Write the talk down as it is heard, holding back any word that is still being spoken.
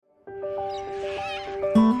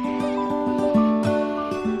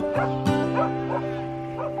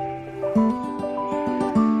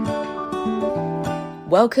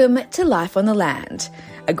Welcome to Life on the Land,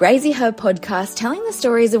 a Grazy Herb podcast telling the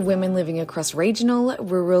stories of women living across regional,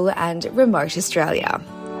 rural and remote Australia.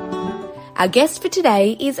 Our guest for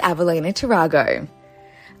today is Avelina Tarrago.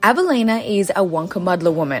 Avelina is a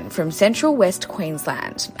Wangkamadla woman from central west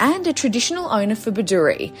Queensland and a traditional owner for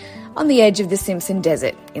Baduri on the edge of the Simpson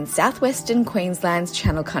Desert in southwestern Queensland's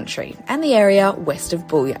Channel Country and the area west of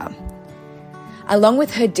Booyah. Along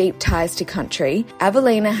with her deep ties to country,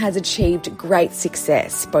 Avelina has achieved great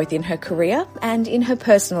success both in her career and in her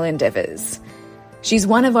personal endeavours. She's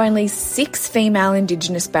one of only 6 female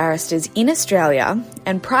indigenous barristers in Australia,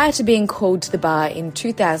 and prior to being called to the bar in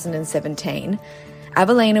 2017,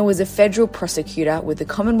 Avelina was a federal prosecutor with the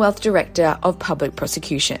Commonwealth Director of Public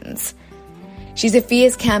Prosecutions. She's a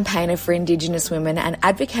fierce campaigner for Indigenous women and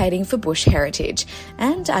advocating for bush heritage,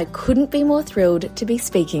 and I couldn't be more thrilled to be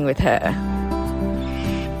speaking with her.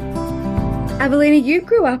 Avelina, you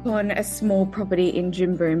grew up on a small property in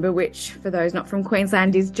Jimboomba, which, for those not from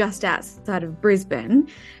Queensland, is just outside of Brisbane.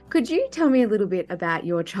 Could you tell me a little bit about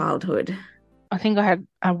your childhood? I think I had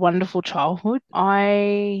a wonderful childhood.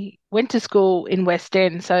 I went to school in West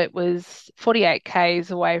End, so it was 48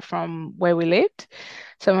 k's away from where we lived.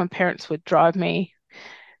 So my parents would drive me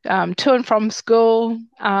to and from school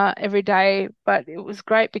every day, but it was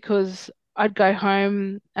great because I'd go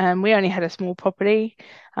home and we only had a small property,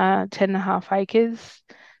 10.5 acres.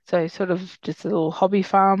 So sort of just a little hobby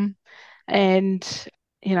farm. And,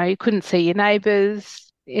 you couldn't see your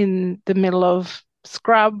neighbours in the middle of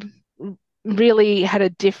scrub. Really had a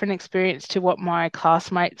different experience to what my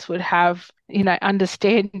classmates would have,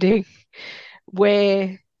 understanding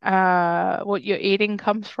where what you're eating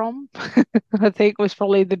comes from. I think was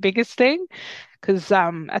probably the biggest thing. Because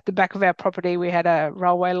at the back of our property, we had a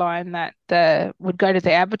railway line that would go to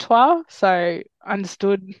the abattoir. So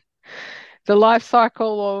understood the life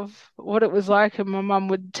cycle of what it was like. And my mum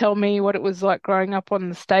would tell me what it was like growing up on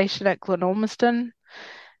the station at Glenormiston.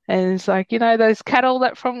 And it's like, those cattle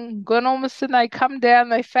that from Glenormiston, they come down,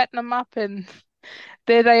 they fatten them up, and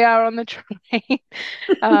there they are on the train.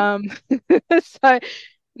 So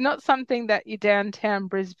not something that your downtown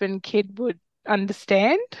Brisbane kid would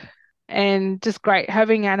understand. And just great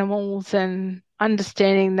having animals and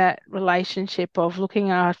understanding that relationship of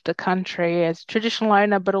looking after country as traditional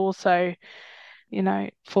owner, but also,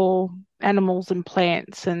 for animals and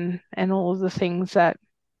plants and all of the things that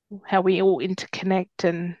how we all interconnect,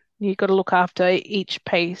 and you've got to look after each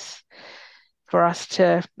piece for us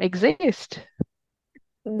to exist.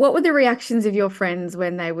 What were the reactions of your friends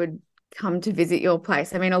when they would come to visit your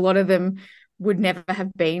place? I mean, a lot of them would never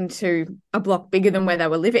have been to a block bigger than where they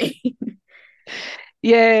were living.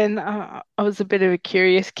 Yeah, and I was a bit of a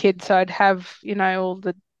curious kid, so I'd have, all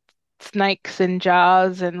the snakes and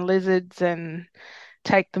jars and lizards and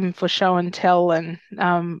take them for show and tell. And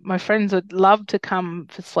my friends would love to come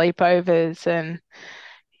for sleepovers, and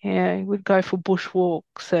we'd go for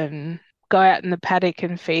bushwalks and go out in the paddock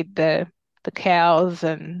and feed the cows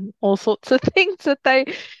and all sorts of things that they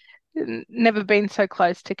never been so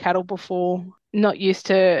close to cattle before. Not used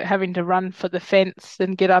to having to run for the fence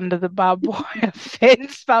and get under the barbed wire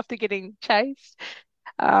fence after getting chased.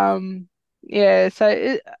 So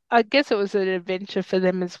I guess it was an adventure for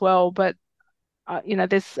them as well. But,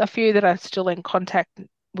 there's a few that I'm still in contact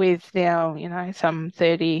with now, some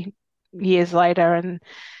 30 years later, and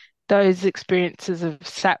those experiences have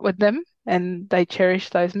sat with them and they cherish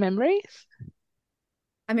those memories.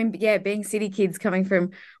 I mean, yeah, being city kids coming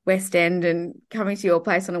from West End and coming to your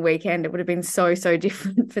place on a weekend, it would have been so, so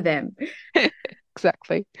different for them.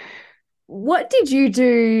 Exactly. What did you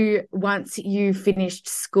do once you finished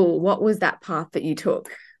school? What was that path that you took?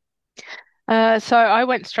 So I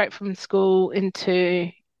went straight from school into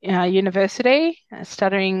university,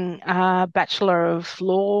 studying Bachelor of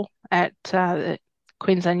Law at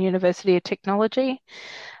Queensland University of Technology.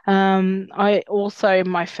 I also,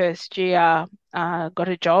 my first year, got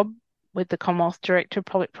a job with the Commonwealth Director of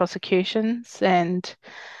Public Prosecutions, and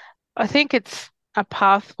I think it's a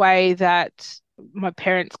pathway that my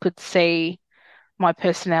parents could see my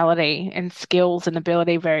personality and skills and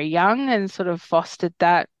ability very young and sort of fostered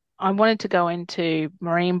that. I wanted to go into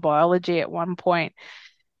marine biology at one point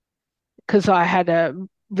because I had a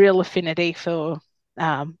real affinity for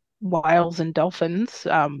whales and dolphins,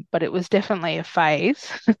 but it was definitely a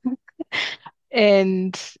phase.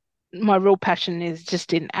 And my real passion is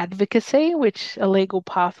just in advocacy, which a legal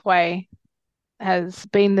pathway has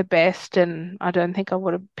been the best, and I don't think I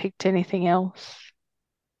would have picked anything else.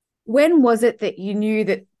 When was it that you knew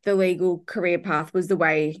that the legal career path was the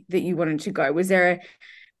way that you wanted to go? Was there a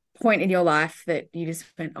point in your life that you just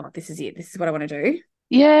went, oh, this is it, this is what I want to do?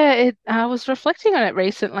 Yeah, I was reflecting on it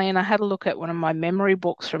recently and I had a look at one of my memory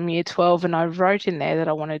books from year 12 and I wrote in there that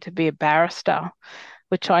I wanted to be a barrister,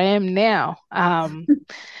 which I am now.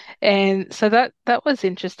 And so that was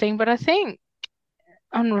interesting, but I think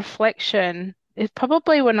on reflection, it's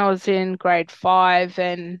probably when I was in grade 5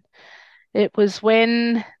 and it was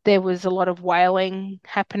when there was a lot of whaling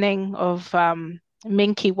happening of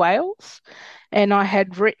minke whales. And I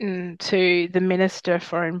had written to the Minister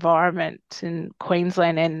for Environment in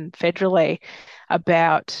Queensland and federally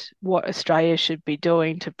about what Australia should be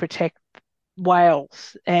doing to protect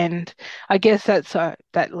whales. And I guess that's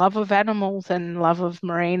that love of animals and love of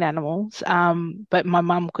marine animals. But my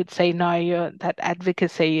mum could see, no, that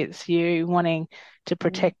advocacy, it's you wanting to Mm.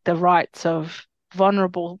 protect the rights of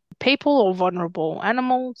vulnerable people or vulnerable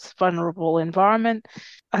animals, vulnerable environment.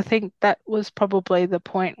 I think that was probably the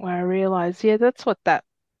point where I realized, yeah, that's what that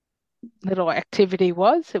little activity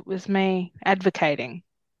was. It was me advocating.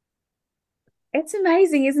 It's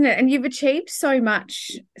amazing, isn't it? And you've achieved so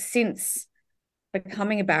much since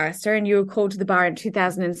becoming a barrister, and you were called to the bar in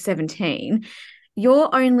 2017.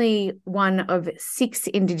 You're only one of 6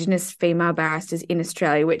 Indigenous female barristers in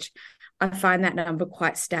Australia, which I find that number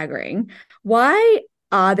quite staggering. Why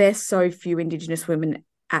are there so few Indigenous women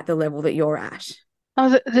at the level that you're at?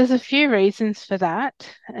 Oh, there's a few reasons for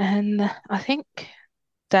that. And I think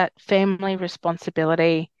that family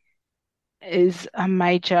responsibility is a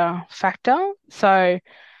major factor. So,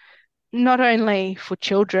 not only for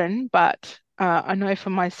children, but I know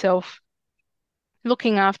for myself,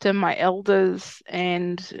 looking after my elders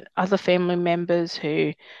and other family members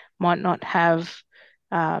who might not have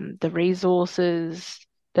the resources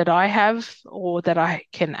that I have or that I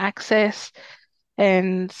can access.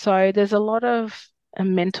 And so there's a lot of a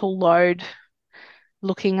mental load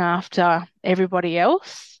looking after everybody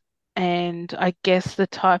else. And I guess the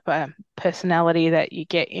type of personality that you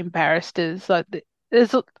get in barristers,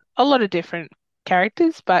 there's a lot of different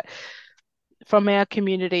characters, but from our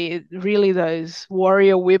community, really those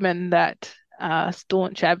warrior women that are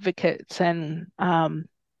staunch advocates, and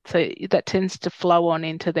so that tends to flow on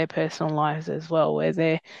into their personal lives as well, where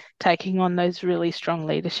they're taking on those really strong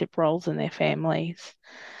leadership roles in their families.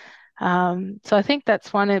 So I think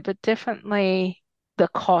that's one, but definitely the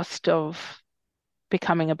cost of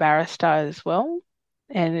becoming a barrister as well.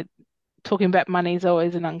 And talking about money is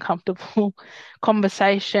always an uncomfortable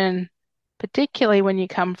conversation, particularly when you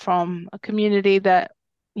come from a community that,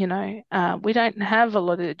 we don't have a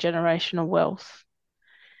lot of generational wealth.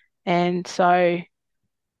 And so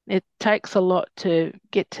it takes a lot to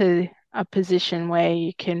get to a position where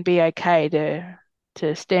you can be okay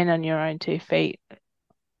to stand on your own 2 feet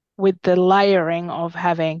with the layering of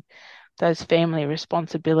having those family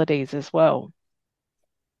responsibilities as well.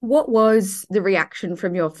 What was the reaction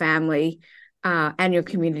from your family and your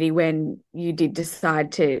community when you did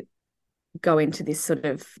decide to go into this sort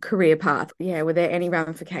of career path? Yeah, were there any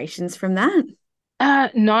ramifications from that?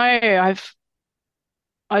 No, I've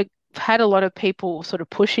had a lot of people sort of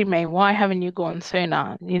pushing me, why haven't you gone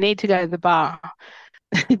sooner? You need to go to the bar.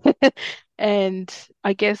 And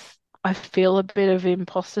I guess I feel a bit of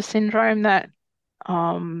imposter syndrome that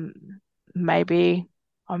um maybe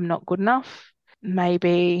I'm not good enough.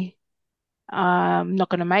 Maybe I'm not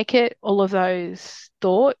going to make it. All of those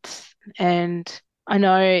thoughts. And I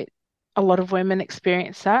know a lot of women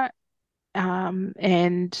experience that.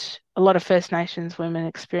 And a lot of First Nations women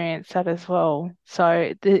experience that as well.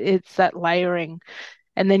 So it's that layering,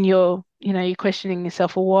 and then you're questioning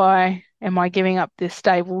yourself, well, why am I giving up this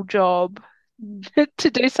stable job Mm.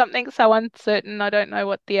 to do something so uncertain? I don't know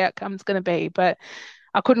what the outcome's going to be, but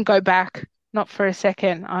I couldn't go back, not for a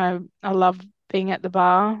second. I love being at the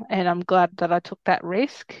bar, and I'm glad that I took that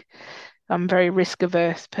risk. I'm a very risk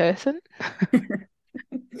averse person.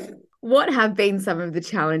 What have been some of the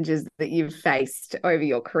challenges that you've faced over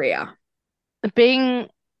your career? Being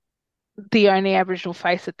the only Aboriginal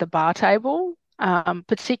face at the bar table,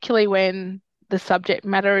 particularly when the subject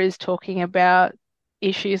matter is talking about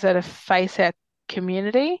issues that face our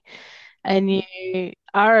community, and you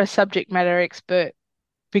are a subject matter expert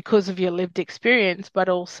because of your lived experience, but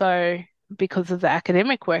also because of the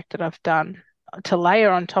academic work that I've done to layer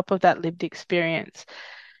on top of that lived experience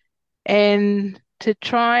and to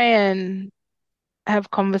try and have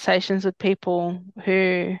conversations with people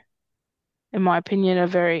who, in my opinion, are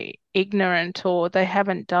very ignorant or they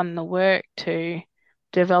haven't done the work to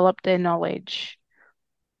develop their knowledge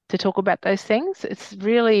to talk about those things. It's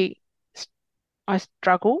really, I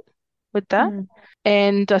struggle with that. Mm.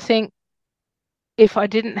 And I think if I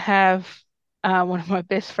didn't have one of my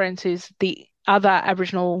best friends who's the other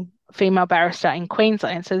Aboriginal female barrister in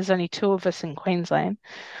Queensland. So there's only two of us in Queensland.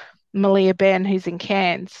 Malia Ben, who's in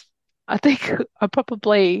Cairns. I think I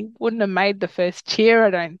probably wouldn't have made the first chair, I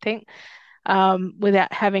don't think,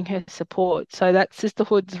 without having her support. So that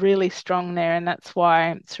sisterhood's really strong there, and that's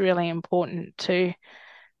why it's really important to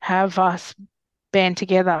have us band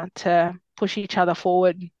together to push each other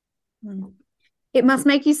forward. Mm. It must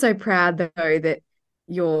make you so proud, though, that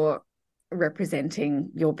you're representing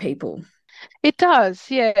your people. It does,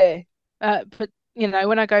 yeah. But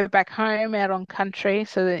when I go back home out on country,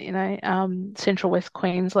 so that Central West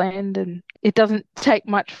Queensland, and it doesn't take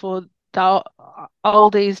much for the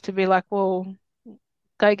oldies to be like, well,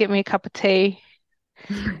 go get me a cup of tea.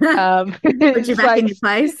 Put you It's back in like, your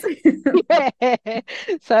place. yeah.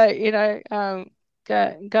 So,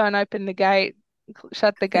 go and open the gate,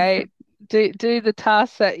 shut the gate, do the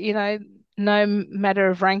tasks that, no matter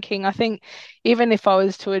of ranking. I think even if I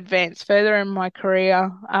was to advance further in my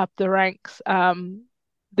career up the ranks,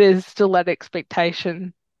 there's still that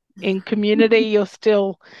expectation. In community,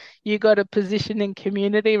 you got a position in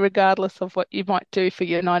community regardless of what you might do for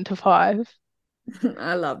your 9 to 5.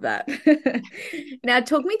 I love that. Now,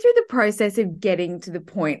 talk me through the process of getting to the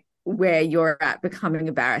point where you're at becoming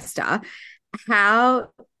a barrister. How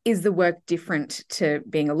is the work different to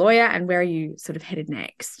being a lawyer, and where are you sort of headed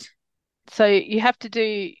next? So you have to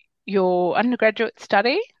do your undergraduate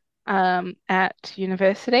study at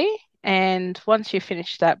university, and once you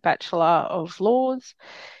finish that Bachelor of Laws,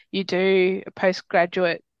 you do a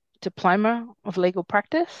postgraduate diploma of legal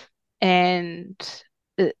practice, and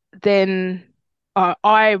then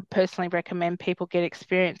I personally recommend people get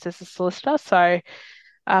experience as a solicitor. So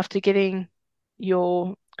after getting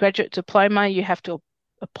your graduate diploma, you have to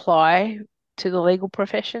apply to the legal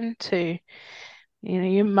profession to,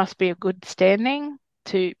 you must be a good standing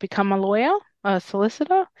to become a lawyer, a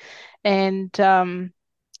solicitor, and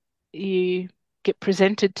you get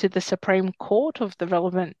presented to the Supreme Court of the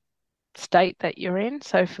relevant state that you're in.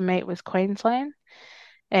 So for me, it was Queensland,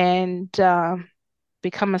 and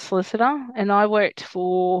become a solicitor. And I worked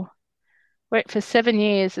for 7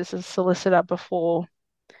 years as a solicitor before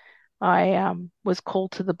I was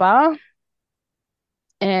called to the bar.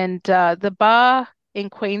 And the bar in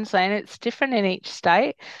Queensland, it's different in each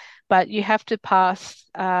state, but you have to pass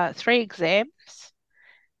 3 exams,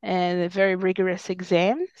 and they're very rigorous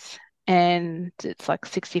exams. And it's like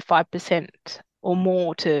 65% or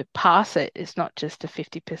more to pass it. It's not just a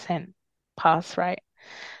 50% pass rate.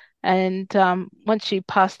 And once you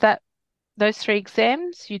pass those 3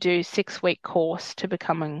 exams, you do 6-week course to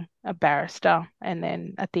becoming a barrister, and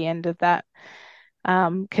then at the end of that,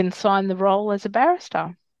 can sign the role as a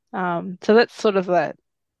barrister. So that's sort of the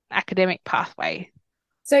academic pathway.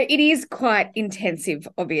 So it is quite intensive,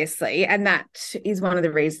 obviously, and that is one of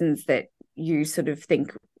the reasons that you sort of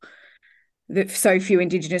think that so few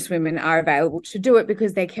Indigenous women are available to do it,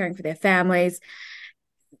 because they're caring for their families.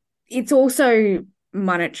 It's also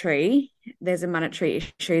monetary. There's a monetary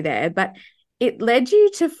issue there, but it led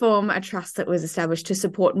you to form a trust that was established to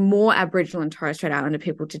support more Aboriginal and Torres Strait Islander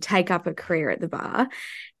people to take up a career at the bar.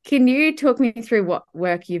 Can you talk me through what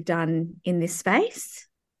work you've done in this space?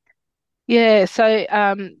 Yeah, so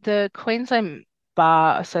the Queensland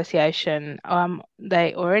Bar Association,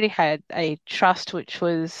 they already had a trust which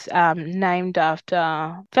was named after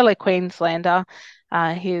a fellow Queenslander.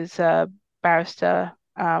 He's a barrister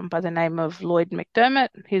by the name of Lloyd McDermott.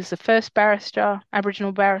 He's the first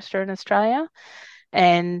Aboriginal barrister in Australia,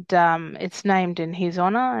 and it's named in his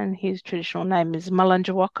honour, and his traditional name is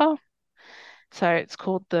Mulunjawaka. So it's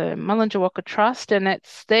called the Mulunjawaka Trust, and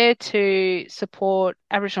it's there to support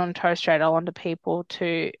Aboriginal and Torres Strait Islander people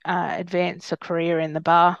to advance a career in the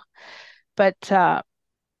bar. But to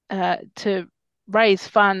raise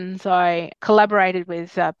funds, I collaborated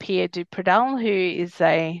with Pierre Dupredal, who is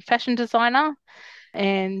a fashion designer,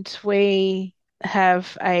 and we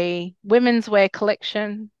have a women's wear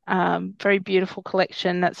collection, very beautiful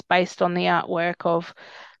collection that's based on the artwork of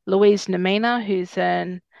Louise Namina, who's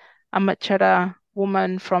an Amatara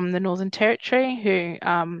woman from the Northern Territory who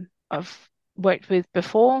I've worked with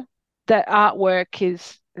before. That artwork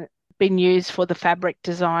is been used for the fabric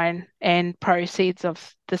design, and proceeds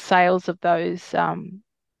of the sales of those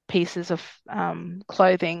pieces of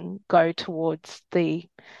clothing go towards the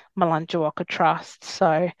Mulunjawaka Trust.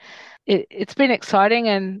 So it's been exciting,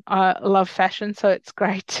 and I love fashion, so it's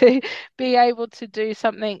great to be able to do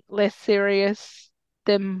something less serious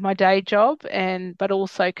than my day job, but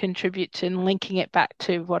also contribute to linking it back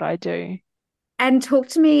to what I do. And talk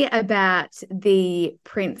to me about the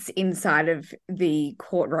prints inside of the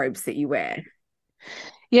court robes that you wear.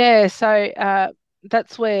 Yeah, so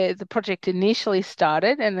that's where the project initially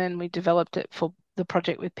started, and then we developed it for the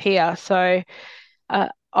project with Pia. So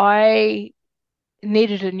I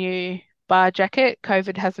needed a new bar jacket.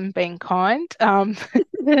 COVID hasn't been kind. And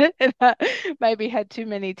I maybe had too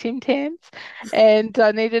many Tim Tams, and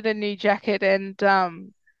I needed a new jacket. And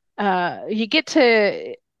you get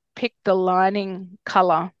to pick the lining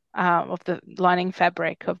color of the lining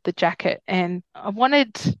fabric of the jacket, and I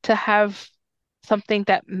wanted to have something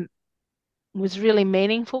that was really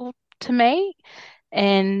meaningful to me,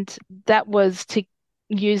 and that was to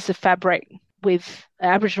use the fabric with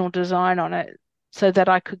Aboriginal design on it so that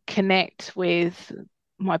I could connect with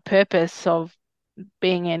my purpose of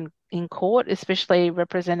being in court, especially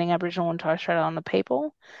representing Aboriginal and Torres Strait Islander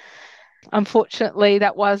people. Unfortunately,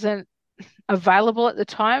 that wasn't available at the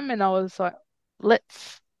time, and I was like,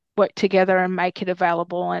 let's work together and make it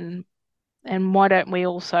available, and why don't we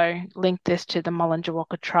also link this to the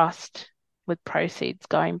Mullinjawaka Trust with proceeds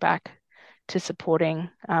going back to supporting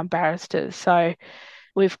barristers. So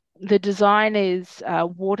the design is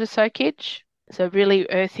water soakage, so really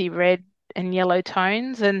earthy red and yellow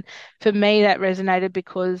tones. And for me, that resonated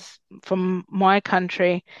because from my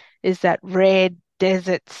country is that red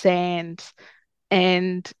desert sand,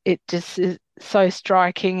 and it just is so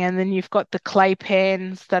striking. And then you've got the clay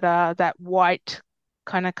pans that are that white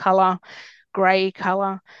kind of color, grey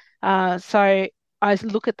color. So I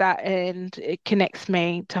look at that and it connects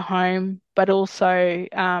me to home, but also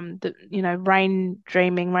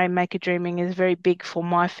rainmaker dreaming is very big for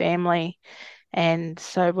my family. And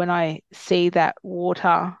so when I see that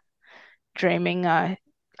water dreaming, I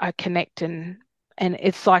connect, and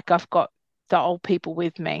it's like I've got the old people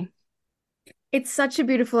with me. It's such a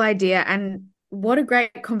beautiful idea, and what a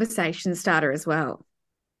great conversation starter as well.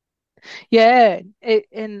 Yeah,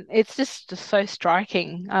 and it's just so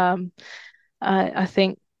striking. I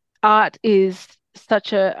think art is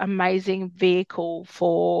such an amazing vehicle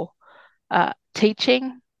for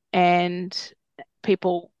teaching, and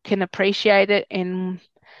people can appreciate it and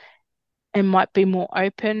might be more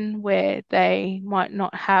open where they might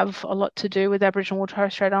not have a lot to do with Aboriginal or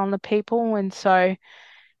Torres Strait Islander people. And so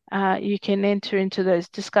you can enter into those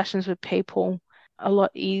discussions with people a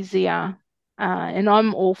lot easier. And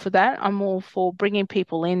I'm all for that. I'm all for bringing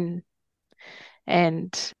people in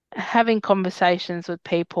and having conversations with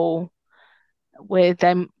people where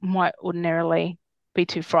they might ordinarily be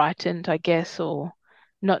too frightened, I guess, or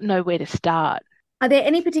not know where to start. Are there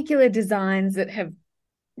any particular designs that have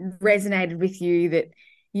resonated with you that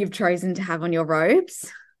you've chosen to have on your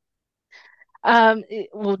robes?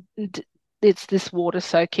 Well, it's this water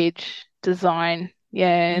soakage design,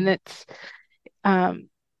 yeah, and it's um,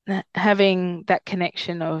 having that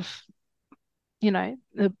connection of,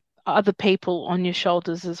 the other people on your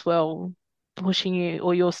shoulders as well, pushing you,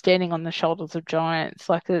 or you're standing on the shoulders of giants.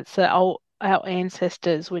 Like it's our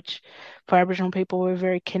ancestors, which for Aboriginal people we're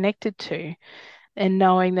very connected to, and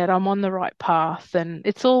knowing that I'm on the right path. And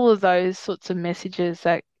it's all of those sorts of messages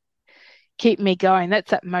that keep me going.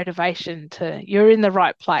 That's that motivation to you're in the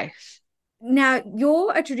right place. Now,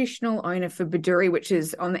 you're a traditional owner for Baduri, which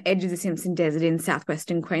is on the edge of the Simpson Desert in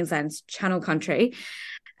southwestern Queensland's Channel Country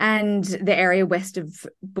and the area west of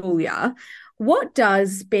Boulia. What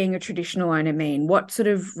does being a traditional owner mean? What sort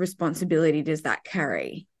of responsibility does that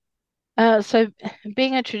carry? So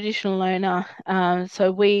being a traditional owner,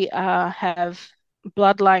 so we have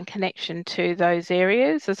bloodline connection to those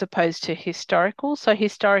areas as opposed to historical. So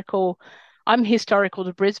I'm historical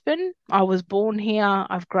to Brisbane. I was born here,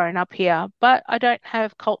 I've grown up here, but I don't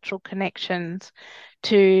have cultural connections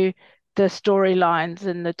to the storylines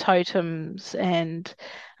and the totems and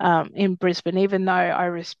in Brisbane, even though I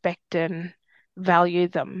respect and value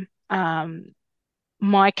them.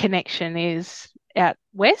 My connection is out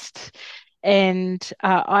west, and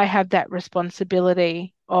I have that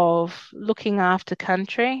responsibility of looking after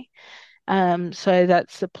country. So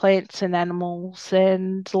that's the plants and animals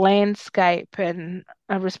and landscape, and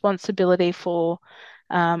a responsibility for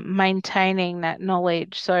maintaining that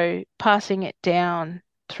knowledge. So passing it down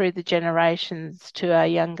through the generations to our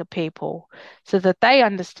younger people so that they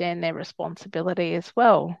understand their responsibility as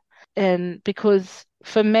well. And because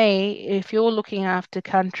for me, if you're looking after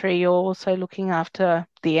country, you're also looking after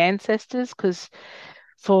the ancestors. Because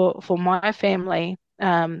for my family,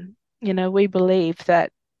 we believe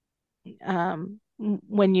that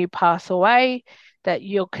when you pass away, that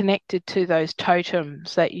you're connected to those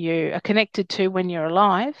totems that you are connected to when you're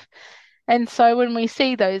alive. And so when we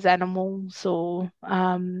see those animals or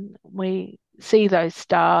we see those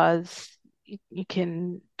stars, you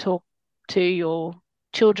can talk to your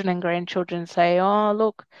children and grandchildren and say, oh,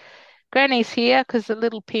 look, Granny's here because the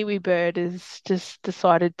little peewee bird has just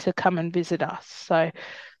decided to come and visit us. So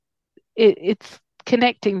it's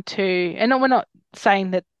connecting to, and we're not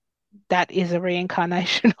saying that that is a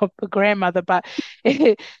reincarnation of the grandmother, but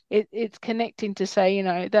it's connecting to say,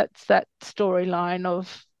 that's that storyline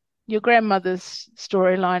of your grandmother's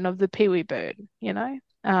storyline of the peewee bird.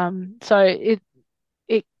 So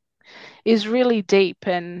it is really deep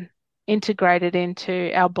and integrated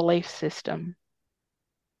into our belief system.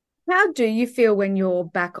 How do you feel when you're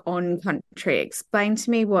back on country? Explain to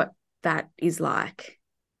me what that is like.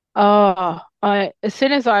 As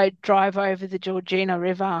soon as I drive over the Georgina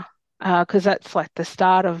River, because that's like the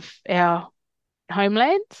start of our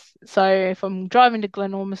homelands. So if I'm driving to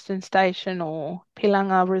Glenormiston Station or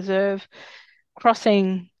Pilanga Reserve,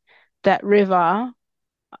 crossing that river,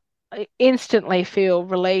 I instantly feel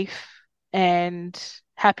relief and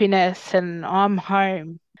happiness, and I'm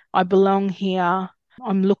home. I belong here.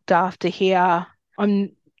 I'm looked after here.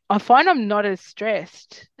 I'm I find I'm not as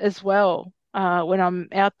stressed as well when I'm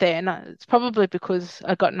out there, and it's probably because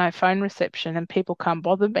I got no phone reception and people can't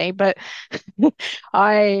bother me. But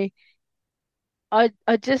I I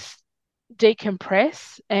just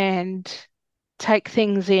decompress and take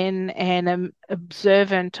things in and am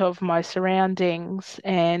observant of my surroundings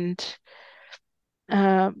and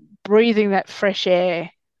uh, breathing that fresh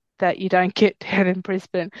air that you don't get down in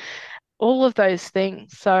Brisbane. All of those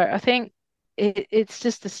things. So I think it's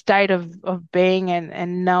just a state of being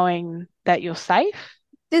and knowing that you're safe.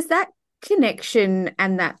 Does that connection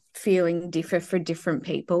and that feeling differ for different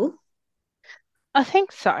people? I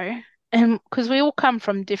think so. And because we all come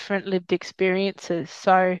from different lived experiences.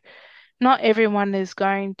 So not everyone is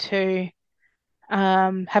going to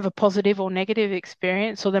have a positive or negative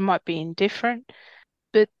experience, or they might be indifferent.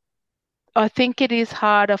 But I think it is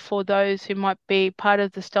harder for those who might be part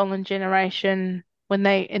of the stolen generation when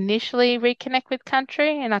they initially reconnect with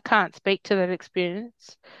country. And I can't speak to that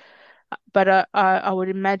experience, but I would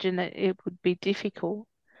imagine that it would be difficult.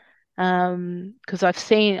 Because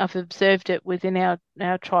I've observed it within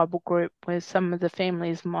our tribal group where some of the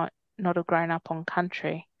families might not have grown up on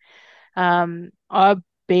country. I've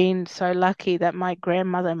been so lucky that my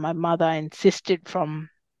grandmother and my mother insisted from,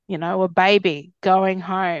 a baby going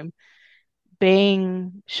home,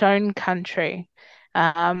 being shown country,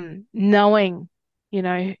 knowing, you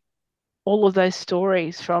know, all of those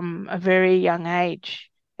stories from a very young age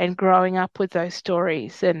and growing up with those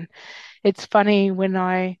stories. And it's funny when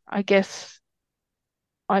I guess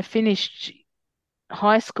I finished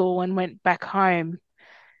high school and went back home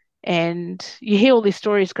and you hear all these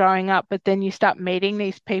stories growing up, but then you start meeting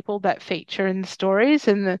these people that feature in the stories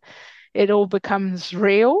and it all becomes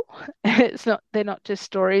real. They're not just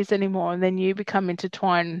stories anymore. And then you become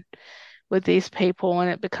intertwined with these people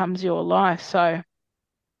and it becomes your life. So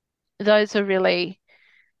those are really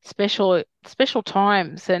special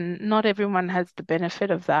times and not everyone has the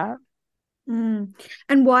benefit of that. Mm.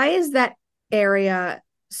 And why is that area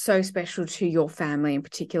so special to your family in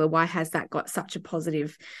particular? Why has that got such a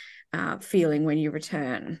positive feeling when you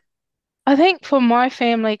return? I think for my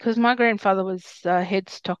family, because my grandfather was head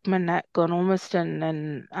stockman at Glenormiston,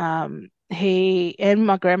 and he and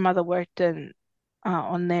my grandmother worked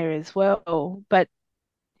on there as well. But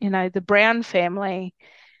the Brown family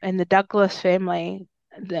and the Douglas family,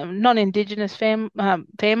 the non-Indigenous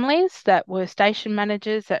families that were station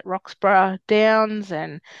managers at Roxburgh Downs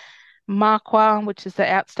and Marqua, which is the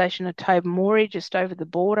outstation of Tobermory, just over the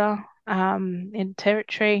border in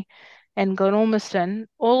Territory, and Glenormiston,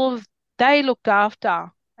 they looked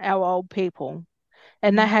after our old people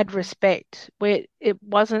and they Mm. had respect. Where it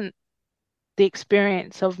wasn't the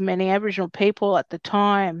experience of many Aboriginal people at the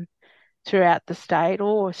time throughout the state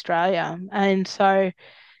or Australia. And so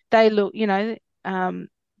they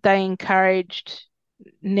they encouraged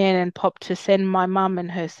Nan and Pop to send my mum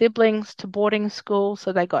and her siblings to boarding school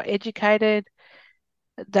so they got educated.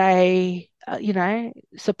 They,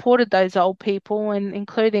 supported those old people, and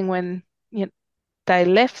including when they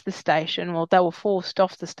left the station, well, they were forced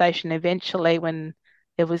off the station eventually when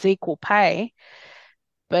there was equal pay.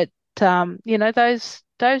 But those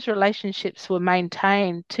relationships were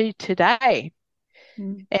maintained to today.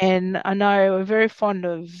 Mm. And I know we're very fond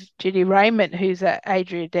of Judy Raymond, who's at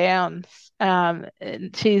Adria Downs. And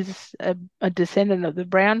she's a descendant of the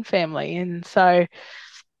Brown family. And so,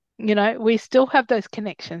 we still have those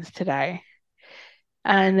connections today.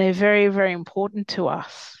 And they're very, very important to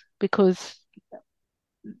us because,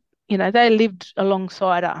 they lived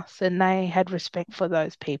alongside us and they had respect for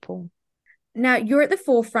those people. Now, you're at the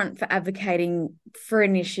forefront for advocating for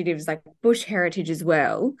initiatives like Bush Heritage as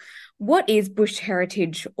well. What is Bush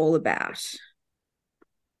Heritage all about?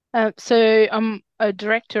 So I'm a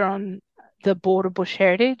director on the Board of Bush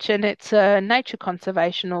Heritage, and it's a nature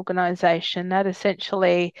conservation organisation that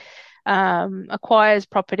essentially acquires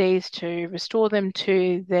properties to restore them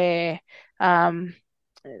to their um,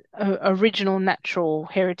 original natural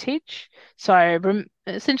heritage. So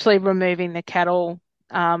essentially removing the cattle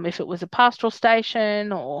if it was a pastoral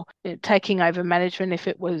station, or taking over management if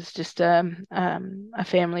it was just a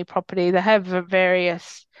family property. They have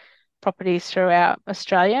various properties throughout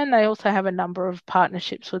Australia, and they also have a number of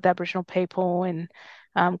partnerships with Aboriginal people and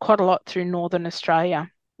quite a lot through Northern Australia.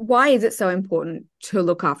 Why is it so important to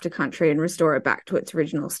look after country and restore it back to its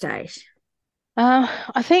original state?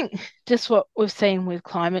 I think just what we've seen with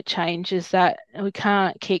climate change is that we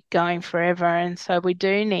can't keep going forever, and so we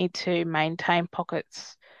do need to maintain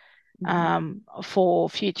pockets Mhm. for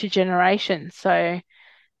future generations. So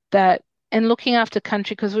that, and looking after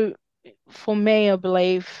country, because for me, I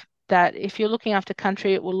believe that if you're looking after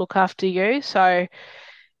country, it will look after you. So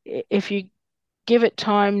if you give it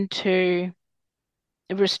time to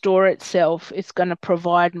restore itself, it's going to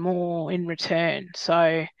provide more in return.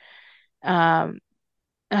 So um,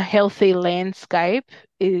 a healthy landscape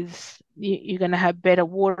is you're going to have better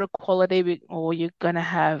water quality, or you're going to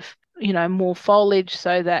have, more foliage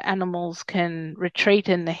so that animals can retreat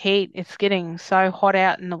in the heat. It's getting so hot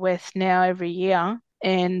out in the west now every year,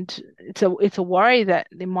 and it's a worry that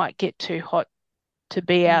it might get too hot to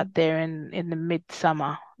be out Mm. there in the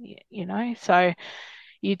midsummer, So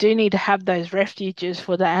you do need to have those refuges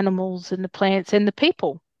for the animals and the plants and the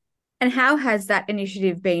people. And how has that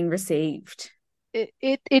initiative been received?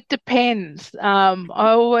 It depends. I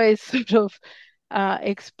always sort of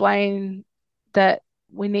explain that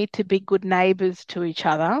we need to be good neighbors to each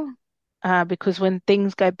other, because when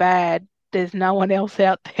things go bad, there's no one else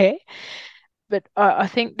out there. But I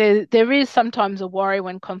think there is sometimes a worry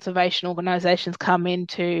when conservation organisations come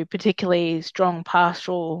into particularly strong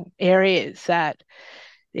pastoral areas that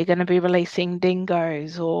they're going to be releasing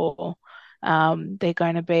dingoes, or they're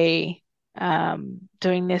going to be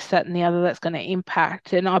doing this, that, and the other that's going to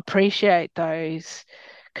impact. And I appreciate those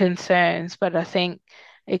concerns, but I think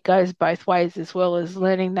it goes both ways, as well as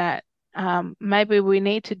learning that maybe we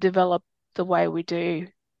need to develop the way we do.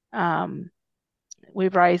 Um, we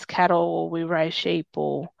raise cattle, or we raise sheep,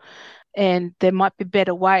 or and there might be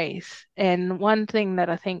better ways. And one thing that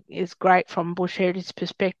I think is great from Bush Heritage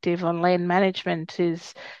perspective on land management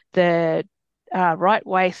is the right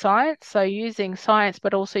way science. So using science,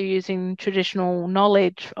 but also using traditional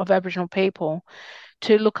knowledge of Aboriginal people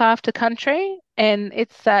to look after country. And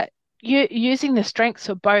it's that you using the strengths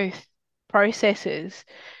of both processes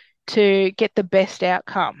to get the best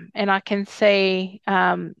outcome. And I can see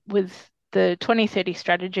with the 2030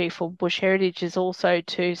 strategy for bush heritage is also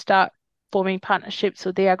to start forming partnerships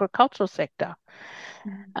with the agricultural sector.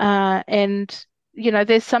 And,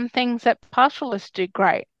 there's some things that pastoralists do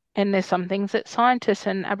great, and there's some things that scientists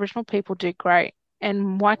and Aboriginal people do great.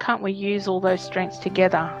 And why can't we use all those strengths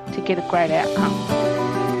together to get a great outcome?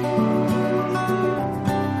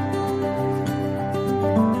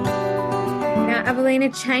 Now, Avelina,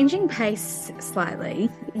 changing pace slightly,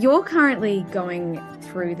 you're currently going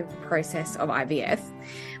through the process of IVF,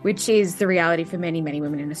 which is the reality for many, many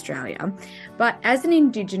women in Australia. But as an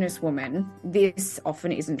Indigenous woman, this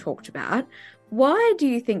often isn't talked about. Why do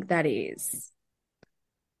you think that is?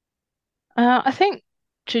 I think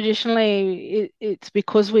traditionally it's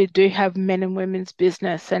because we do have men and women's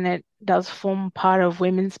business, and it does form part of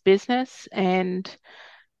women's business, and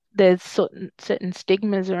there's certain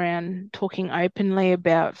stigmas around talking openly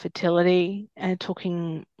about fertility and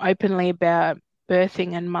talking openly about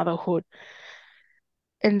birthing and motherhood.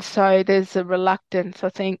 And so there's a reluctance, I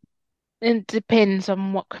think. It depends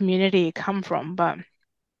on what community you come from, but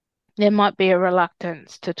there might be a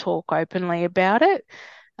reluctance to talk openly about it,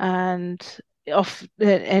 and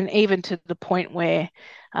and even to the point where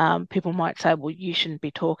people might say, "Well, you shouldn't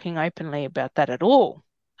be talking openly about that at all."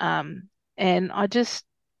 And I just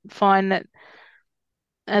find that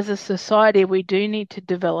as a society, we do need to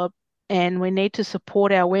develop, and we need to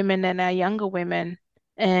support our women and our younger women.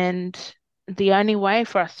 And the only way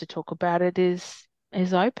for us to talk about it is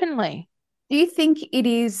openly. Do you think it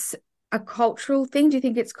is a cultural thing? Do you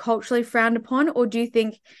think it's culturally frowned upon, or do you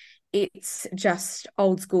think it's just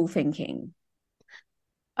old school thinking?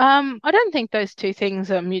 I don't think those two things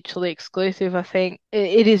are mutually exclusive. I think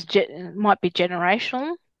it might be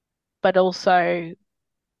generational, but also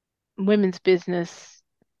women's business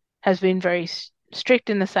has been very strict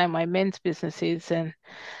in the same way men's business is, and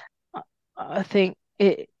I I think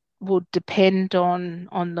it will depend on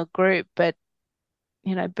the group, but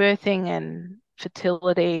birthing and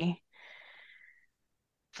fertility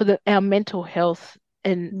our mental health,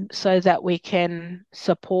 and so that we can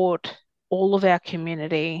support all of our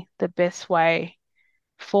community. The best way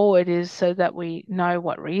forward is so that we know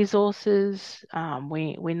what resources,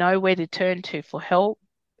 we know where to turn to for help.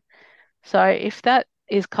 So if that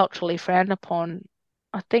is culturally frowned upon,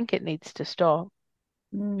 I think it needs to stop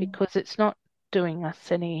because it's not doing us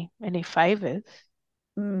any favors.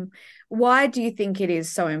 Why do you think it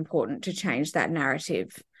is so important to change that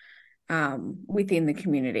narrative within the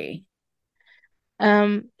community?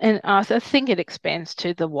 And I think it expands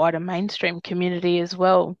to the wider mainstream community as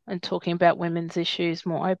well, and talking about women's issues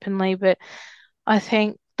more openly. But I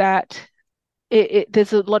think that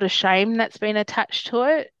there's a lot of shame that's been attached to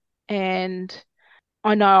it, and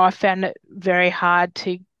I know I found it very hard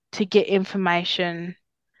to get information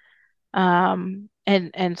and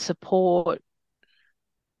support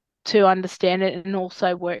to understand it, and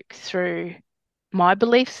also work through my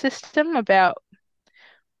belief system about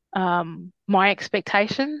my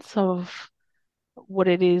expectations of what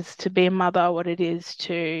it is to be a mother, what it is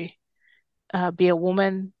to be a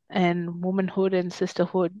woman, and womanhood and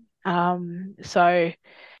sisterhood. So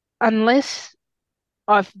unless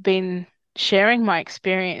I've been sharing my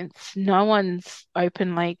experience, no one's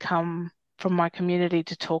openly come from my community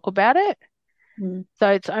to talk about it. So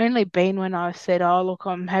it's only been when I said, oh, look,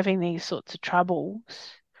 I'm having these sorts of troubles,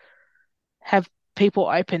 have people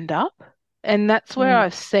opened up. And that's where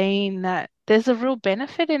I've seen that there's a real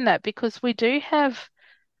benefit in that, because we do have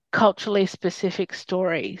culturally specific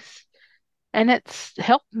stories, and it's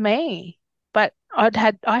helped me. But I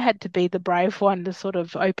had to be the brave one to sort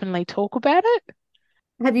of openly talk about it.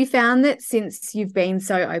 Have you found that since you've been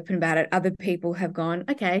so open about it, other people have gone,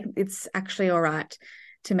 okay, it's actually all right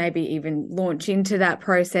to maybe even launch into that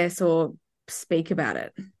process or speak about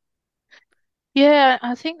it? Yeah,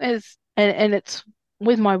 I think and it's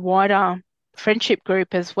with my wider friendship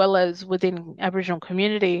group as well as within Aboriginal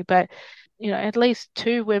community, but at least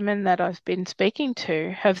two women that I've been speaking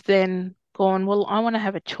to have then gone, well, I want to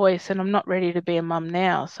have a choice and I'm not ready to be a mum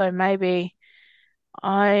now, so maybe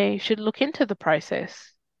I should look into the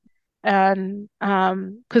process. And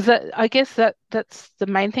because I guess that's the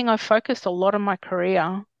main thing. I've focused a lot on my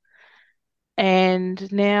career,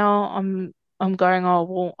 and now I'm going, oh,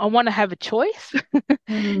 well, I want to have a choice.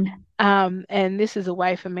 And this is a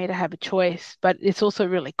way for me to have a choice, but it's also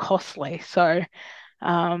really costly. So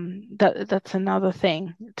that's another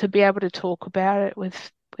thing, to be able to talk about it with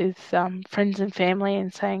friends and family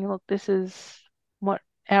and saying, look, this is what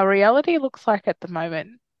our reality looks like at the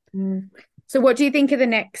moment. So what do you think are the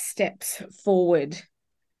next steps forward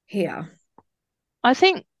here? I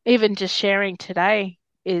think even just sharing today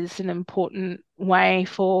is an important way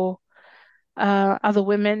for other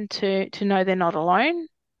women to know they're not alone.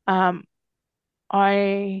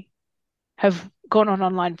 I have gone on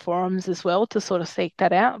online forums as well to sort of seek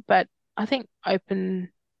that out, but I think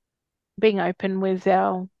being open with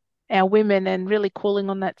our women and really calling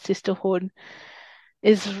on that sisterhood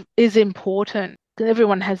is important.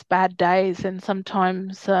 Everyone has bad days, and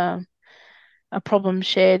sometimes a problem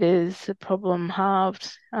shared is a problem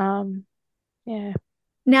halved. Yeah.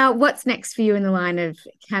 Now, what's next for you in the line of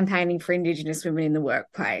campaigning for Indigenous women in the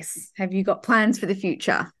workplace? Have you got plans for the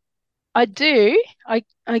future? I do. I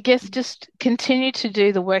guess just continue to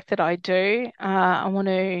do the work that I do. I want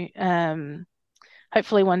to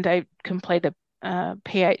hopefully one day complete a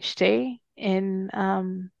PhD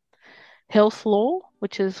in health law,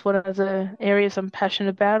 which is one of the areas I'm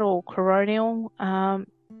passionate about, or coronial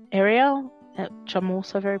area, which I'm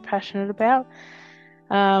also very passionate about.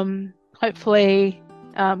 Hopefully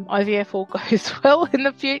IVF all goes well in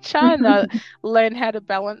the future, and I learn how to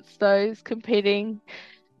balance those competing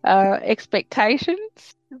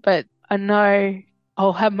expectations. But I know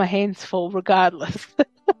I'll have my hands full regardless.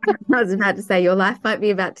 I was about to say, your life might be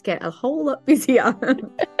about to get a whole lot busier.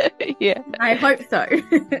 Yeah. I hope so.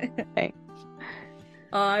 Thanks.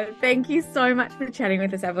 Thank you so much for chatting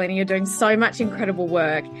with us, Avelina. You're doing so much incredible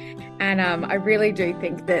work. And I really do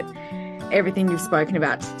think that everything you've spoken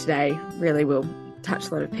about today really will touch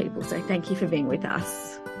a lot of people. So thank you for being with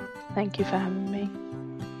us. Thank you for having me.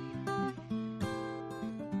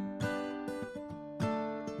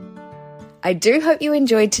 I do hope you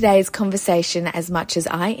enjoyed today's conversation as much as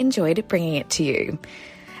I enjoyed bringing it to you.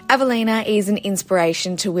 Avelina is an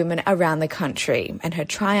inspiration to women around the country, and her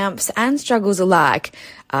triumphs and struggles alike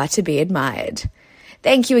are to be admired.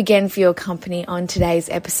 Thank you again for your company on today's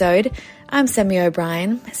episode. I'm Sammy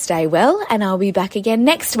O'Brien. Stay well, and I'll be back again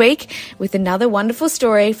next week with another wonderful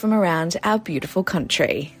story from around our beautiful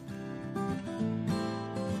country.